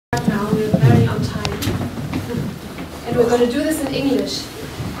Now we're very on time, and we're going to do this in English.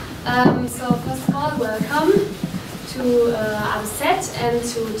 So first of all, welcome to our set and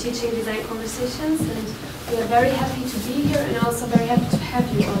to Teaching Design Conversations, and we are very happy to be here and also very happy to have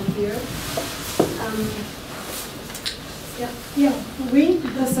you all here.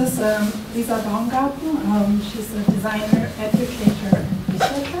 This is Lisa Baumgarten. She's a designer, educator, and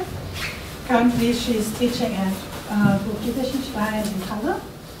researcher. Currently, she's teaching at Burg-Dietrichstein in Halle,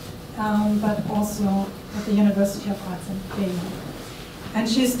 but also at the University of Arts in Lebanon. And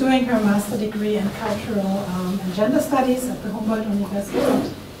she's doing her master degree in cultural and gender studies at the Humboldt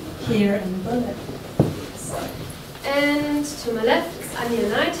University here in Berlin. And to my left is Anja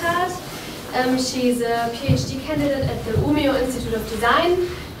Neithardt. She's a PhD candidate at the Umeå Institute of Design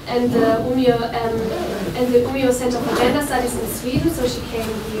and the Umeå Center for Gender Studies in Sweden. So she came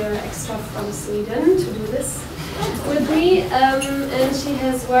here extra from Sweden to do this with me. And she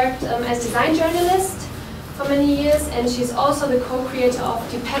has worked as design journalist for many years, and she's also the co-creator of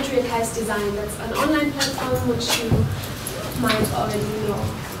Depatriarchized Design. That's an online platform which you might already know.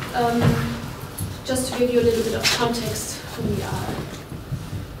 Just to give you a little bit of context who we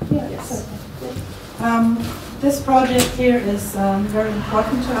are. Yes. This project here is very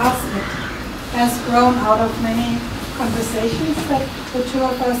important to us. It has grown out of many conversations that the two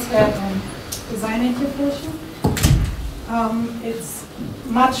of us had on design education. It's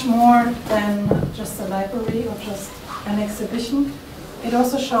much more than just a library or just an exhibition. It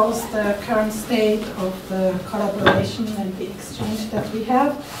also shows the current state of the collaboration and the exchange that we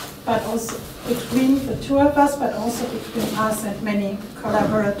have, but also between the two of us, but also between us and many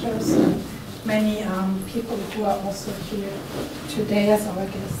collaborators and many people who are also here today as our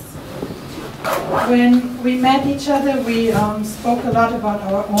guests. When we met each other, we spoke a lot about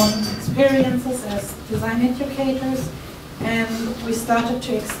our own experiences as design educators, and we started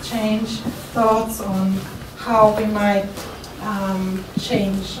to exchange thoughts on how we might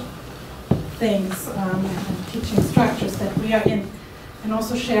change things and teaching structures that we are in, and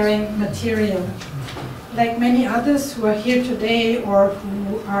also sharing material. Like many others who are here today or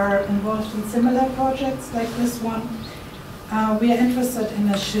who are involved in similar projects like this one, we are interested in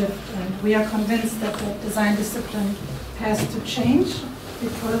a shift, and we are convinced that the design discipline has to change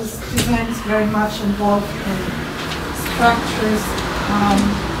because design is very much involved in structures.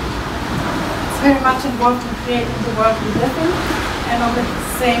 It's very much involved in creating the world we live in, and on the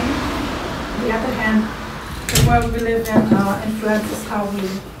other hand, the world we live in influences how we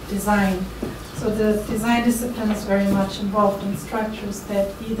design. So the design discipline is very much involved in structures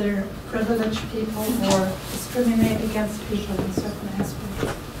that either privilege people or discriminate against people in certain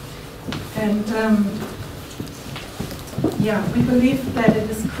aspects. And we believe that it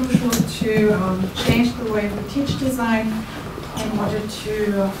is crucial to change the way we teach design in order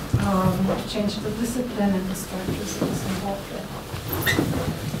to change the discipline and the structures that is involved in.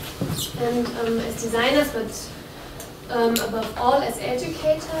 And as designers, but above all as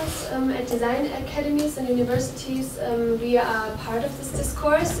educators at design academies and universities, we are part of this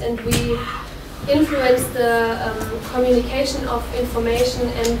discourse, and we influence the communication of information,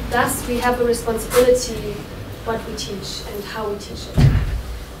 and thus we have a responsibility what we teach and how we teach it.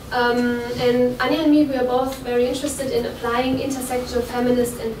 And Anja and me, we are both very interested in applying intersectional,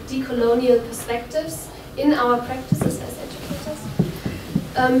 feminist and decolonial perspectives in our practices as educators.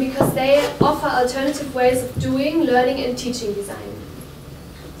 Because they offer alternative ways of doing, learning and teaching design.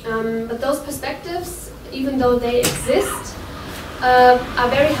 But those perspectives, even though they exist, are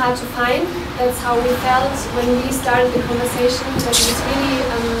very hard to find. That's how we felt when we started the conversation, that it was really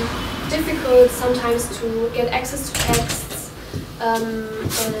difficult sometimes to get access to texts, and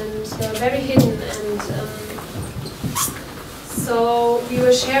they're very hidden. And so we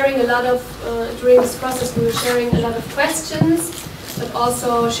were sharing a lot of, during this process, we were sharing a lot of questions, but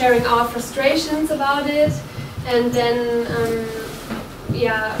also sharing our frustrations about it, and then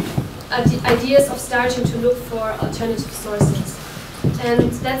ideas of starting to look for alternative sources. And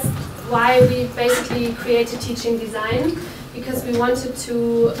that's why we basically created Teaching Design, because we wanted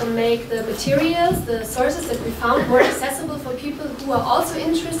to make the materials, the sources that we found, more accessible for people who are also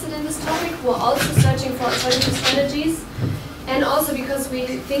interested in this topic, who are also searching for alternative strategies, and also because we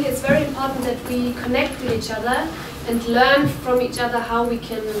think it's very important that we connect with each other and learn from each other how we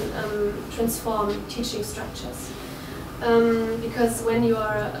can transform teaching structures. Because when you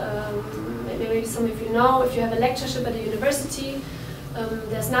are, maybe some of you know, if you have a lectureship at a university,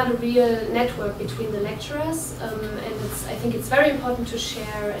 there's not a real network between the lecturers, and I think it's very important to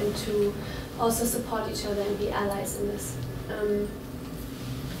share and to also support each other and be allies in this.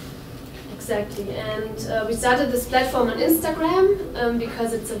 Exactly, and we started this platform on Instagram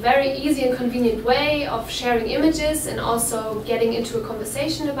because it's a very easy and convenient way of sharing images and also getting into a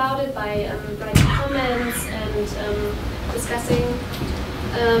conversation about it by writing comments and discussing.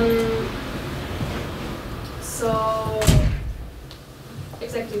 So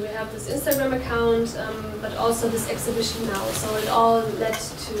exactly, we have this Instagram account, but also this exhibition now. So it all led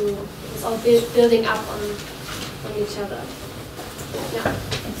to, it was all building up on each other. Yeah.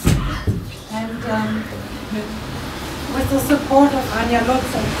 And with the support of Anja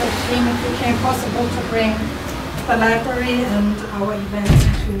Lutz and her team, it became possible to bring the library and our events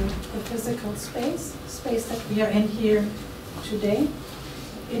into the physical space that we are in here today.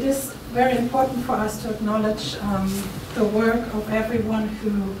 It is very important for us to acknowledge the work of everyone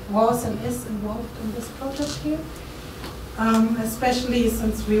who was and is involved in this project here, especially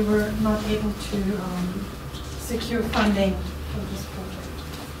since we were not able to secure funding for this project.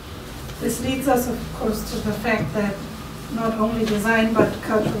 This leads us, of course, to the fact that not only design but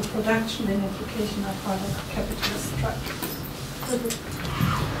cultural production and education are part of capitalist structures.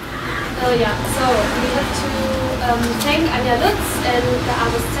 Yeah, so we have to thank Anja Lutz and the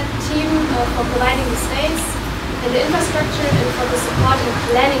ABZ team for providing the space and the infrastructure and for the support in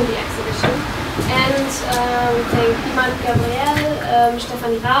planning the exhibition. And we thank Imad Gebrayel,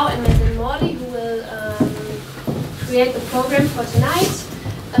 Stefanie and Madeline Morley, who will create the program for tonight.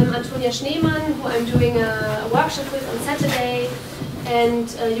 Antonia Schneemann, who I'm doing a workshop with on Saturday,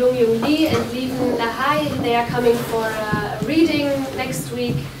 and Jung Lee and Lieven Lahai. They are coming for a reading next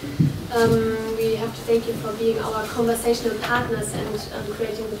week. We have to thank you for being our conversational partners and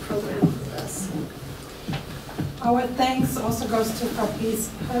creating the program with us. Our thanks also goes to Fabrice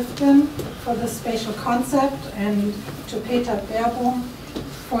Höfgen for the spatial concept and to Peter Beerbohm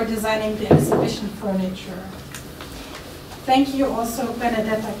for designing the exhibition furniture. Thank you also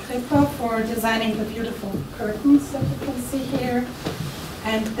Benedetta Kripper for designing the beautiful curtains that you can see here.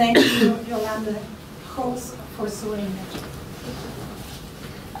 And thank you Yolande Groos for sewing it.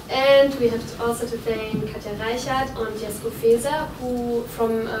 And we have also to thank Katja Reichert and Jesko Feser, who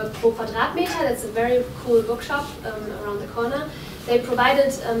from Pro Quadratmeter, that's a very cool bookshop around the corner. They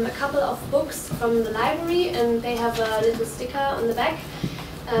provided a couple of books from the library, and they have a little sticker on the back,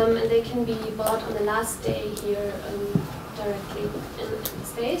 and they can be bought on the last day here directly in the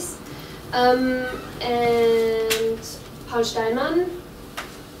space. And Paul Steinmann,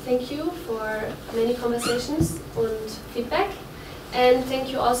 thank you for many conversations and feedback. And thank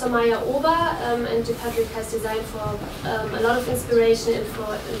you also Maya Ober and De Patrick's Design for a lot of inspiration and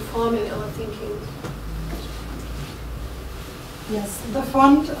for informing our thinking. Yes, the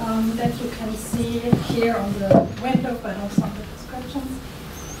font that you can see here on the window, but also on the descriptions,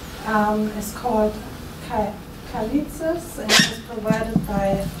 is called Kalitzis and is provided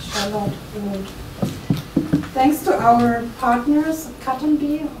by Charlotte Wood. Thanks to our partners, Cotton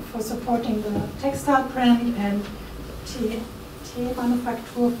Bee, for supporting the textile print, and Tea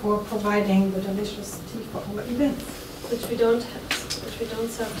Manufacture for providing the delicious tea for our events. Which we don't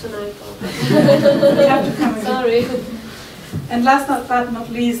serve tonight. We have to come again. Sorry. And last but not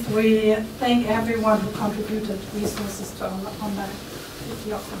least, we thank everyone who contributed resources to our online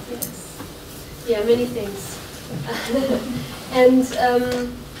videography. Yes. Yeah, many things. And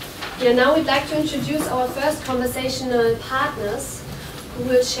yeah, now we'd like to introduce our first conversational partners, who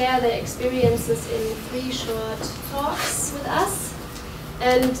will share their experiences in 3 short talks with us.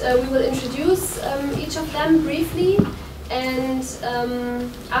 And we will introduce each of them briefly, and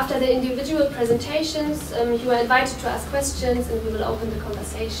after the individual presentations, you are invited to ask questions, and we will open the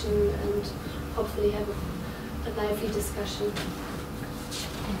conversation and hopefully have a lively discussion.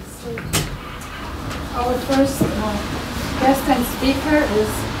 So, our first guest and speaker is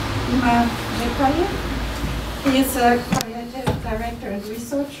Imad Gebrayel. He is a creative director and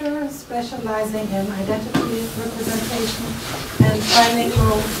researcher specializing in identity representation and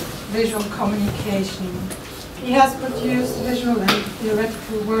bilingual visual communication. He has produced visual and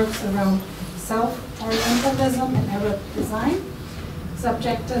theoretical works around self-orientalism in Arab design,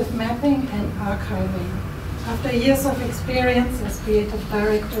 subjective mapping, and archiving. After years of experience as creative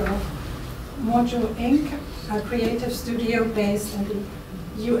director of Mojo Inc., a creative studio based in the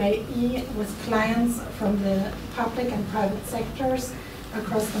UAE with clients from the public and private sectors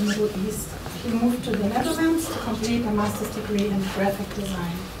across the Middle East, he moved to the Netherlands to complete a master's degree in graphic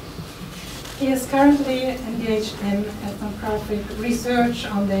design. He is currently engaged in ethnographic research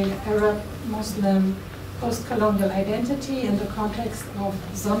on the Arab-Muslim post-colonial identity in the context of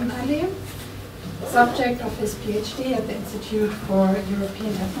Sonnenallee, subject of his PhD at the Institute for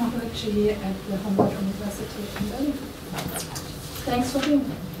European Ethnology at the Humboldt University in Berlin. Thanks for being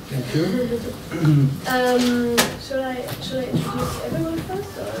here. Thank you. Should I introduce everyone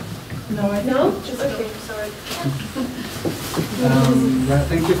first, or No, I no? just Okay, sorry. Well,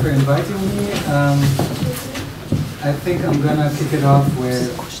 thank you for inviting me. I think I'm gonna kick it off with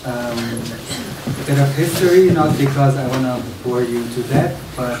a bit of history, not because I wanna bore you to death,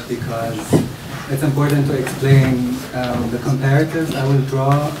 but because it's important to explain the comparatives I will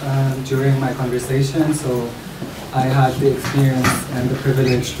draw during my conversation. So I had the experience and the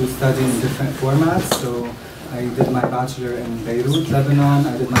privilege to study in different formats. So I did my bachelor in Beirut, Lebanon.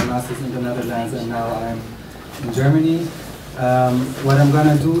 I did my master's in the Netherlands, and now I'm in Germany. What I'm going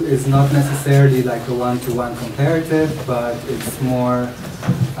to do is not necessarily like a one-to-one comparative, but it's more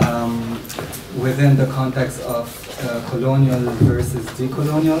within the context of colonial versus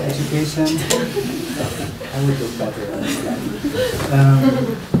decolonial education. I would look better on this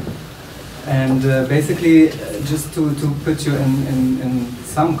slide. And basically, just to put you in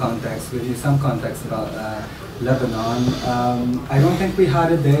some context, give you some context about Lebanon, I don't think we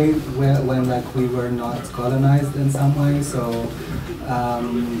had a day when like we were not colonized in some way. So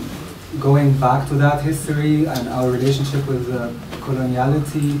going back to that history and our relationship with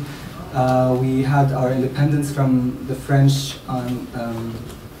coloniality, we had our independence from the French on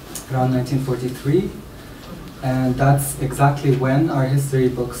around 1943, and that's exactly when our history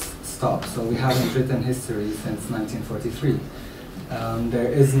books stopped. So we haven't written history since 1943. There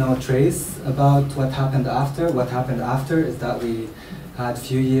is no trace about what happened after. What happened after is that we had a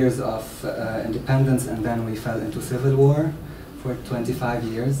few years of independence, and then we fell into civil war for 25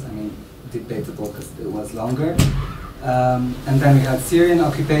 years. I mean, debatable because it was longer. And then we had Syrian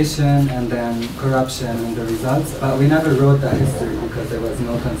occupation and then corruption and the results. But we never wrote that history because there was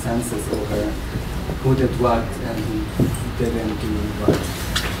no consensus over who did what and who didn't do what.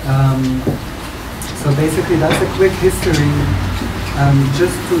 So basically, that's a quick history.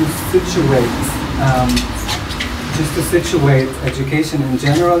 Just to situate education in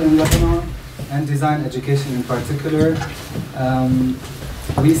general in Lebanon and design education in particular.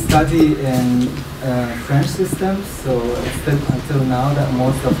 We study in French systems, so it's still until now that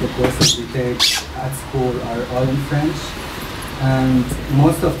most of the courses we take at school are all in French. And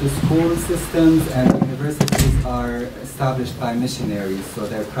most of the school systems and universities are established by missionaries, so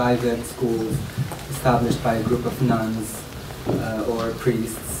they're private schools established by a group of nuns or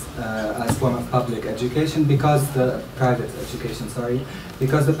priests as form of public education, because the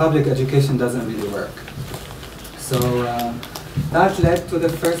public education doesn't really work. So that led to the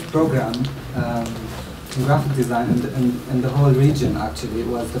first program in graphic design in the whole region. Actually, it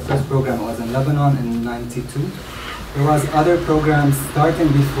was the first program was in Lebanon in '92. There was other programs starting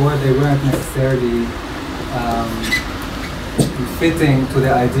before. They weren't necessarily fitting to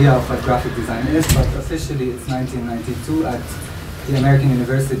the idea of what graphic design is, but officially it's 1992 at the American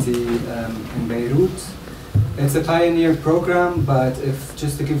University in Beirut. It's a pioneer program, but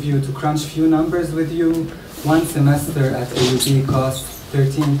just to crunch few numbers with you, one semester at AUB costs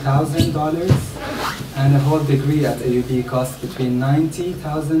 $13,000, and a whole degree at AUB costs between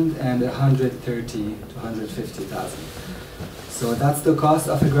 $90,000 and $130,000 to $150,000. So that's the cost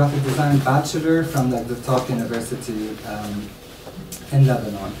of a graphic design bachelor from like the top university in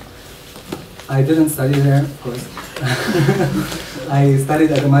Lebanon. I didn't study there, of course. I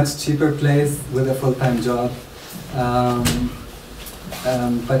studied at a much cheaper place with a full-time job.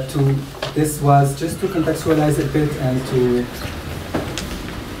 This was just to contextualize a bit and to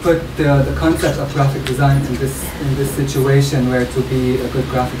put the concept of graphic design in this situation where to be a good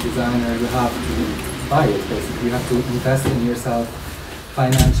graphic designer you have to buy it, basically. You have to invest in yourself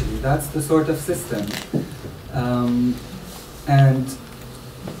financially. That's the sort of system. And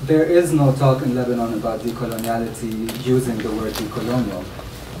there is no talk in Lebanon about decoloniality using the word decolonial.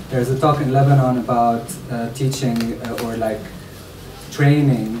 There's a talk in Lebanon about teaching or like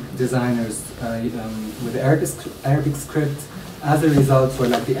training designers with Arabic script. As a result, for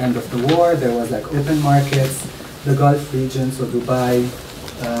like the end of the war, there was like open markets. The Gulf region, so Dubai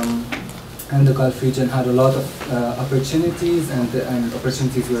and the Gulf region had a lot of opportunities, and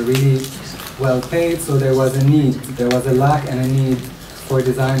opportunities were really well paid. So there was a need, there was a lack and a need for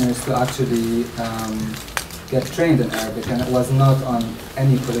designers to actually get trained in Arabic, and it was not on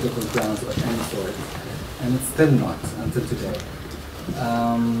any political grounds of any sort, and it's still not until today.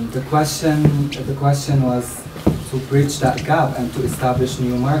 The question was to bridge that gap and to establish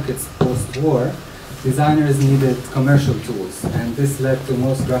new markets post-war. Designers needed commercial tools, and this led to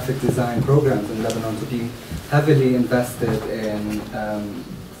most graphic design programs in Lebanon to be heavily invested in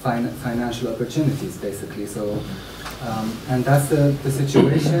financial opportunities, basically. So, and that's the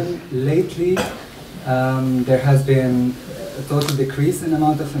situation. Lately, there has been a total decrease in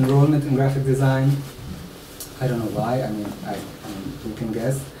amount of enrollment in graphic design. I don't know why, I mean, you can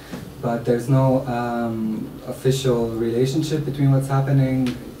guess, but there's no official relationship between what's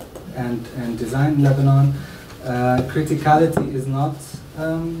happening and design in Lebanon. Criticality is not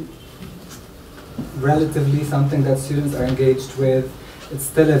relatively something that students are engaged with. It's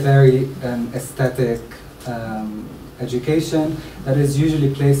still a very aesthetic education that is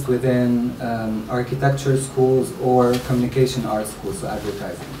usually placed within architecture schools or communication arts schools, so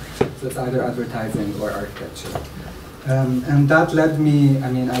advertising. So it's either advertising or architecture. And that led me,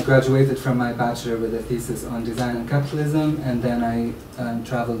 I mean, I graduated from my bachelor with a thesis on design and capitalism, and then I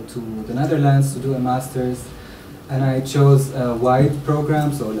traveled to the Netherlands to do a master's. And I chose a wide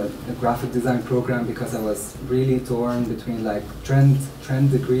program, so like a graphic design program, because I was really torn between like trend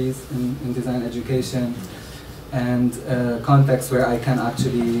degrees in design education and context where I can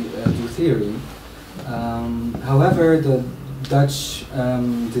actually do theory. However, the Dutch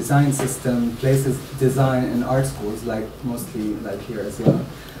design system places design in art schools, like mostly like here as well.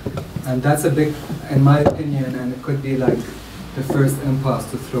 And that's a big, in my opinion, and it could be like the first impulse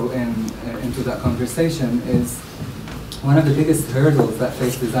to throw into that conversation, is one of the biggest hurdles that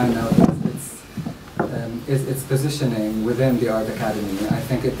face design nowadays is its positioning within the art academy. I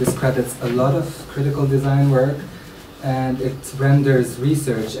think it discredits a lot of critical design work, and it renders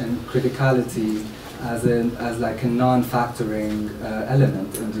research and criticality as like a non-factoring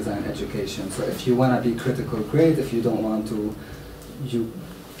element in design education. So if you want to be critical, great. If you don't want to, you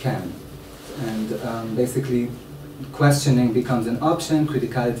can. And basically, questioning becomes an option,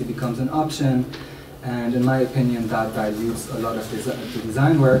 criticality becomes an option, and in my opinion, that dilutes a lot of the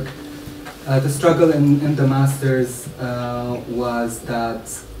design work. The struggle in the master's was that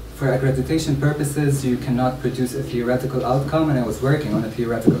for accreditation purposes, you cannot produce a theoretical outcome, and I was working on a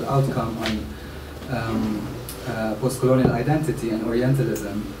theoretical outcome on post-colonial identity and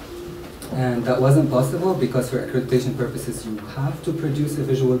Orientalism. And that wasn't possible because for accreditation purposes, you have to produce a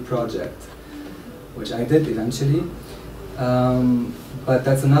visual project, which I did eventually. But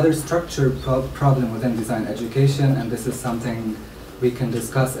that's another structure problem within design education, and this is something we can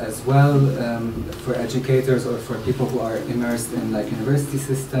discuss as well for educators or for people who are immersed in like university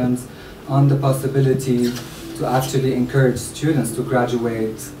systems, on the possibility to actually encourage students to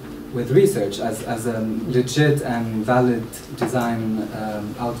graduate with research as a legit and valid design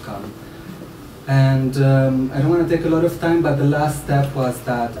outcome. And I don't want to take a lot of time, but the last step was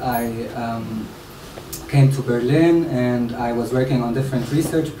that I came to Berlin, and I was working on different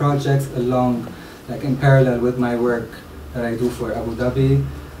research projects along, like in parallel with my work that I do for Abu Dhabi.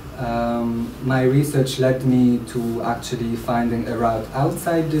 My research led me to actually finding a route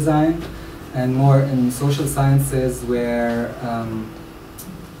outside design and more in social sciences, where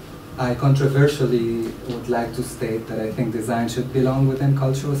I controversially would like to state that I think design should belong within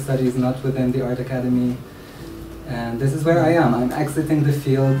cultural studies, not within the art academy. And this is where I am. I'm exiting the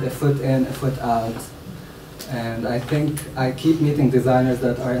field, a foot in, a foot out. And I think I keep meeting designers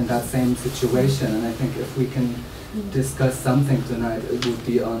that are in that same situation, and I think if we can discuss something tonight, it would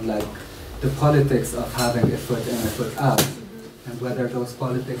be on like the politics of having a foot in, a foot out, and whether those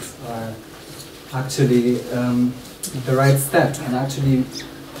politics are actually the right step, and actually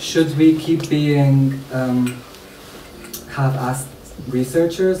should we keep being half-assed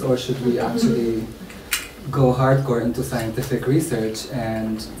researchers, or should we actually go hardcore into scientific research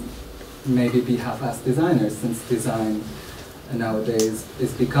and maybe be half-assed designers, since design nowadays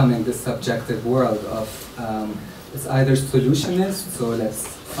is becoming this subjective world of it's either solutionist, so let's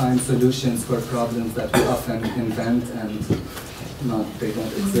find solutions for problems that we often invent and they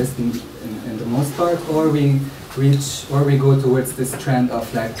don't exist in the most part, or we go towards this trend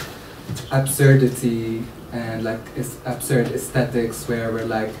of like absurdity and like absurd aesthetics, where we're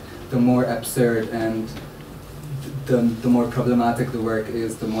like, the more absurd and the more problematic the work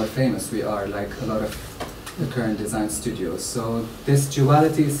is, the more famous we are, like a lot of the current design studios. So this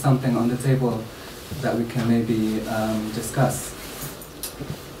duality is something on the table that we can maybe discuss.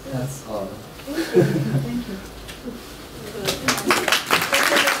 That's all. Thank you.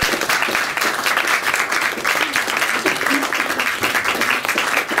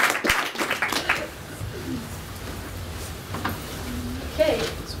 Okay,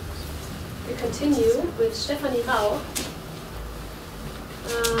 we continue with Stefanie Rau.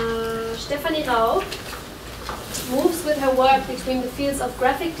 Stefanie Rau moves with her work between the fields of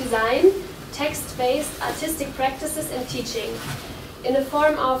graphic design, text-based artistic practices, and teaching. In a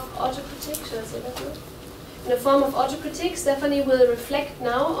form of autocritique, should I say that word? In a form of autocritique, Stefanie will reflect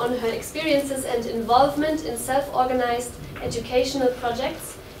now on her experiences and involvement in self-organized educational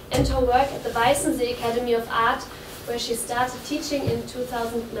projects and her work at the Weißensee Academy of Art where she started teaching in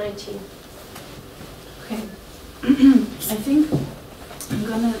 2019. Okay. I think I'm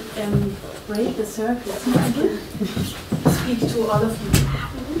gonna break the circle so I can speak to all of you.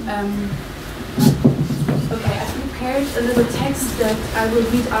 Okay, I prepared a little text that I will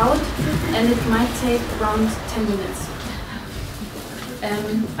read out, and it might take around 10 minutes.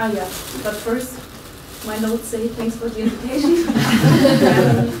 Yeah, but first, my notes say thanks for the invitation.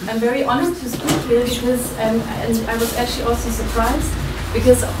 I'm very honored to speak here because, and I was actually also surprised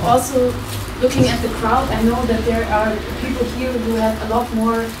because also looking at the crowd, I know that there are people here who have a lot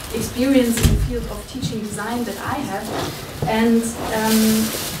more experience in the field of teaching design than I have, and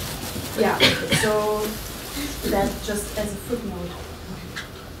yeah, so that just as a footnote.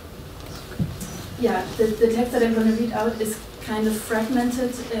 Yeah, the text that I'm going to read out is kind of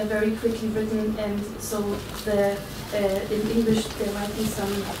fragmented, very quickly written, and so in English there might be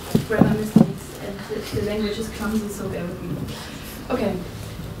some grammar mistakes and the language is clumsy, so bear with me. Okay.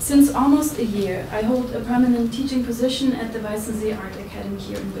 Since almost a year, I hold a permanent teaching position at the Weißensee Art Academy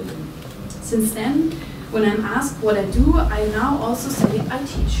here in Berlin. Since then, when I'm asked what I do, I now also say I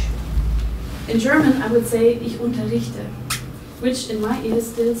teach. In German, I would say ich unterrichte, which in my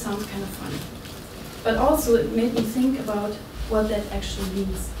ears still sounds kind of funny. But also it made me think about what that actually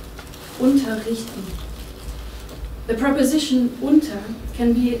means. Unterrichten. The preposition unter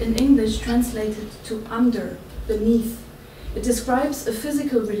can be in English translated to under, beneath. It describes a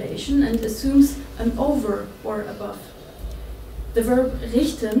physical relation and assumes an over or above. The verb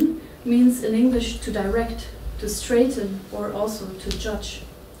richten means in English to direct, to straighten, or also to judge.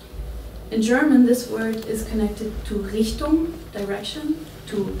 In German, this word is connected to Richtung, direction,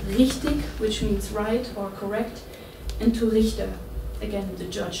 to richtig, which means right or correct, and to Richter, again, the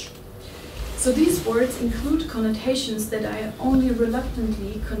judge. So these words include connotations that I only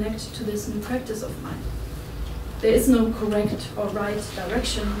reluctantly connect to this new practice of mine. There is no correct or right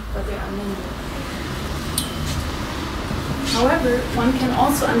direction, but there are many. However, one can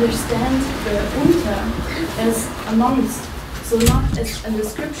also understand the unter as amongst, so not as a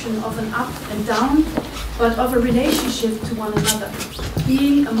description of an up and down, but of a relationship to one another,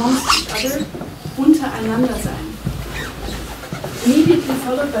 being amongst each other, untereinander sein. Immediately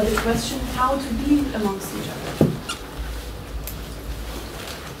followed by the question how to be amongst each other.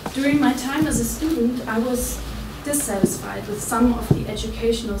 During my time as a student, I was dissatisfied with some of the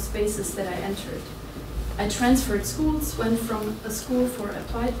educational spaces that I entered. I transferred schools, went from a school for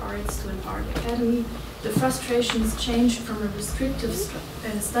applied arts to an art academy. The frustrations changed from a restrictive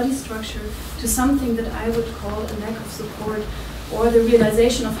study structure to something that I would call a lack of support or the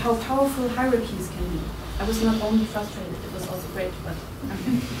realization of how powerful hierarchies can be. I was not only frustrated, it was also great, but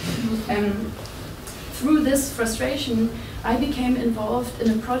through this frustration, I became involved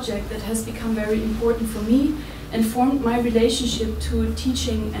in a project that has become very important for me and formed my relationship to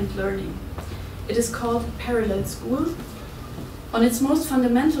teaching and learning. It is called Parallel School. On its most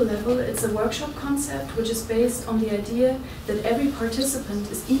fundamental level, it's a workshop concept which is based on the idea that every participant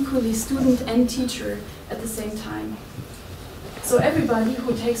is equally student and teacher at the same time. So everybody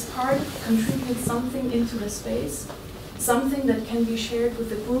who takes part contributes something into the space, something that can be shared with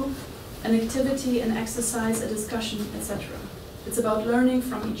the group, an activity, an exercise, a discussion, etc. It's about learning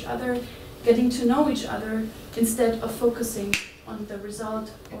from each other, getting to know each other, instead of focusing on the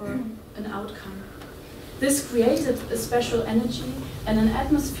result or an outcome. This created a special energy and an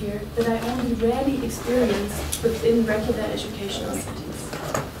atmosphere that I only rarely experience within regular educational settings.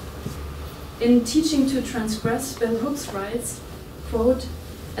 In Teaching to Transgress, Bell Hooks writes, quote,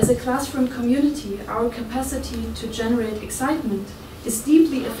 "As a classroom community, our capacity to generate excitement is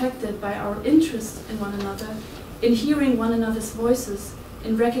deeply affected by our interest in one another, in hearing one another's voices,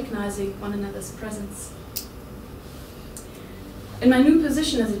 in recognizing one another's presence." In my new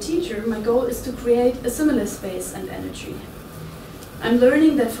position as a teacher, my goal is to create a similar space and energy. I'm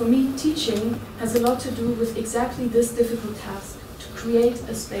learning that for me, teaching has a lot to do with exactly this difficult task, to create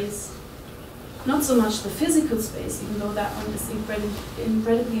a space. Not so much the physical space, even though that one is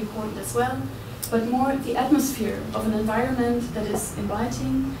incredibly important as well, but more the atmosphere of an environment that is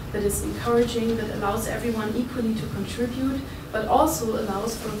inviting, that is encouraging, that allows everyone equally to contribute, but also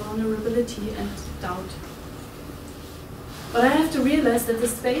allows for vulnerability and doubt. But I have to realize that the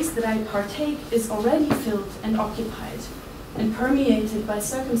space that I partake is already filled and occupied and permeated by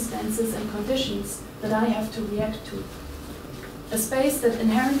circumstances and conditions that I have to react to. A space that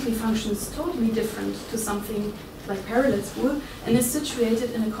inherently functions totally different to something like Parallel School and is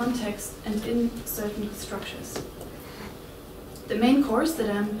situated in a context and in certain structures. The main course that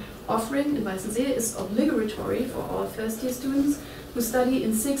I'm offering in Weißensee is obligatory for all first-year students who study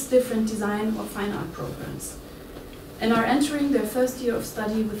in 6 different design or fine art programs. and are entering their first year of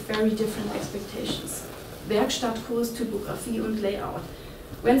study with very different expectations. Werkstattkurs, Typografie und Layout.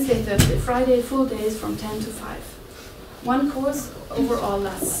 Wednesday, Thursday, Friday, full days from 10 to 5. One course overall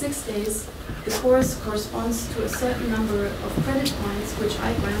lasts 6 days. The course corresponds to a certain number of credit points, which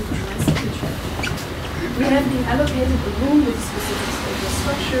I grant in my signature. We have been allocated a room with a specific spatial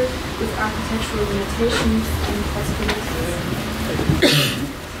structure, with architectural limitations and possibilities.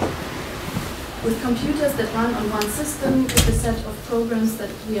 With computers that run on one system, with a set of programs that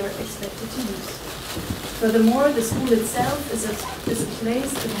we are expected to use. Furthermore, the school itself is a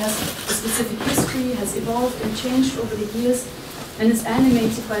place that has a specific history, has evolved and changed over the years, and is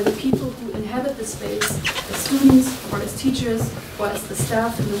animated by the people who inhabit the space as students, or as teachers, or as the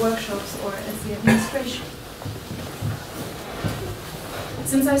staff in the workshops, or as the administration.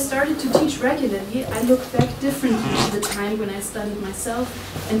 Since I started to teach regularly, I look back differently to the time when I studied myself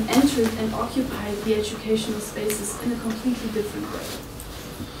and entered and occupied the educational spaces in a completely different way.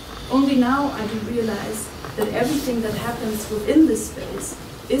 Only now I do realize that everything that happens within this space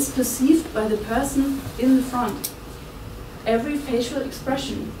is perceived by the person in the front. Every facial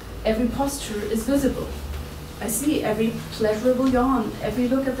expression, every posture is visible. I see every pleasurable yawn, every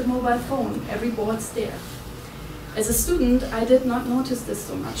look at the mobile phone, every bored stare. As a student, I did not notice this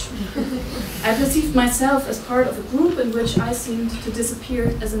so much. I perceived myself as part of a group in which I seemed to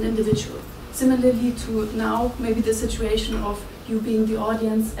disappear as an individual. Similarly to now, maybe the situation of you being the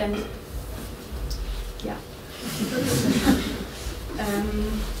audience and, yeah.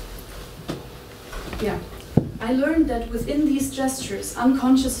 I learned that within these gestures,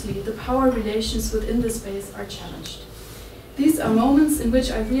 unconsciously, the power relations within the space are challenged. These are moments in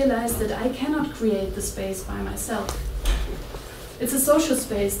which I realize that I cannot create the space by myself. It's a social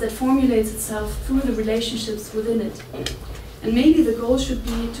space that formulates itself through the relationships within it. And maybe the goal should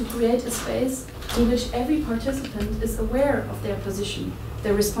be to create a space in which every participant is aware of their position,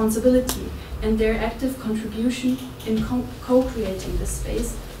 their responsibility, and their active contribution in co-creating this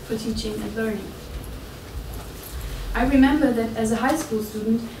space for teaching and learning. I remember that as a high school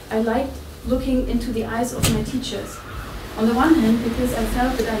student, I liked looking into the eyes of my teachers. On the one hand, because I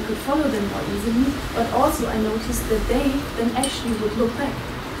felt that I could follow them more easily, but also I noticed that they then actually would look back.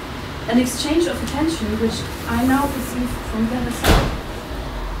 An exchange of attention which I now perceive from the other side.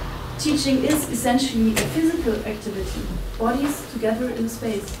 Teaching is essentially a physical activity, bodies together in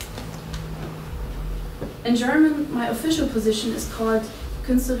space. In German, my official position is called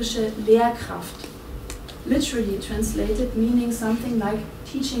künstlerische Lehrkraft, literally translated meaning something like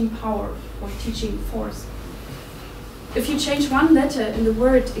teaching power or teaching force. If you change one letter in the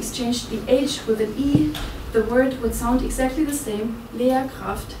word, exchange the H with an E, the word would sound exactly the same,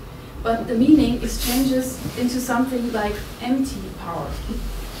 Lehrkraft, but the meaning exchanges into something like empty power.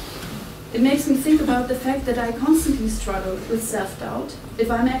 It makes me think about the fact that I constantly struggle with self-doubt if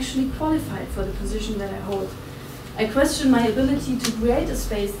I'm actually qualified for the position that I hold. I question my ability to create a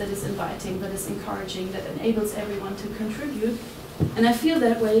space that is inviting, that is encouraging, that enables everyone to contribute, and I feel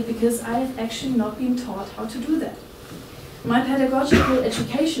that way because I have actually not been taught how to do that. My pedagogical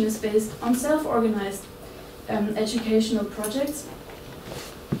education is based on self-organized educational projects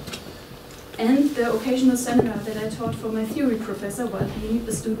and the occasional seminar that I taught for my theory professor while being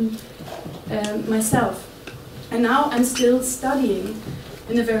a student myself. And now I'm still studying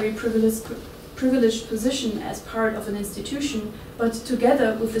in a very privileged position as part of an institution, but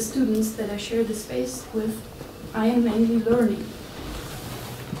together with the students that I share the space with, I am mainly learning.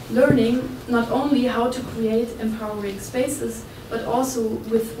 Learning not only how to create empowering spaces, but also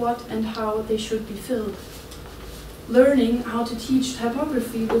with what and how they should be filled. Learning how to teach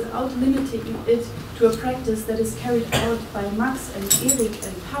typography without limiting it to a practice that is carried out by Max and Erik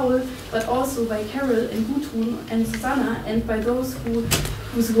and Paul, but also by Carol and Gudrun and Susanna, and by those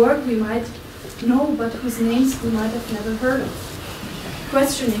whose work we might know, but whose names we might have never heard of.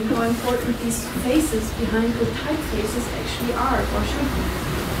 Questioning how important these faces behind the typefaces actually are or should be.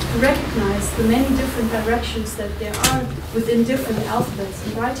 To recognize the many different directions that there are within different alphabets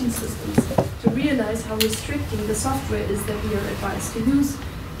and writing systems, to realize how restricting the software is that we are advised to use,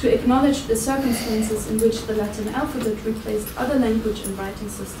 to acknowledge the circumstances in which the Latin alphabet replaced other language and writing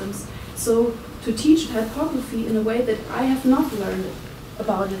systems, so to teach typography in a way that I have not learned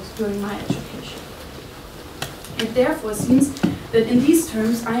about it during my education. It therefore seems that in these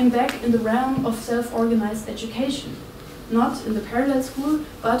terms I am back in the realm of self-organized education. Not in the parallel school,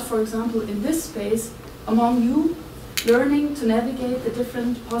 but for example in this space, among you, learning to navigate the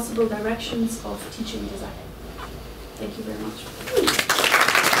different possible directions of teaching design. Thank you very much.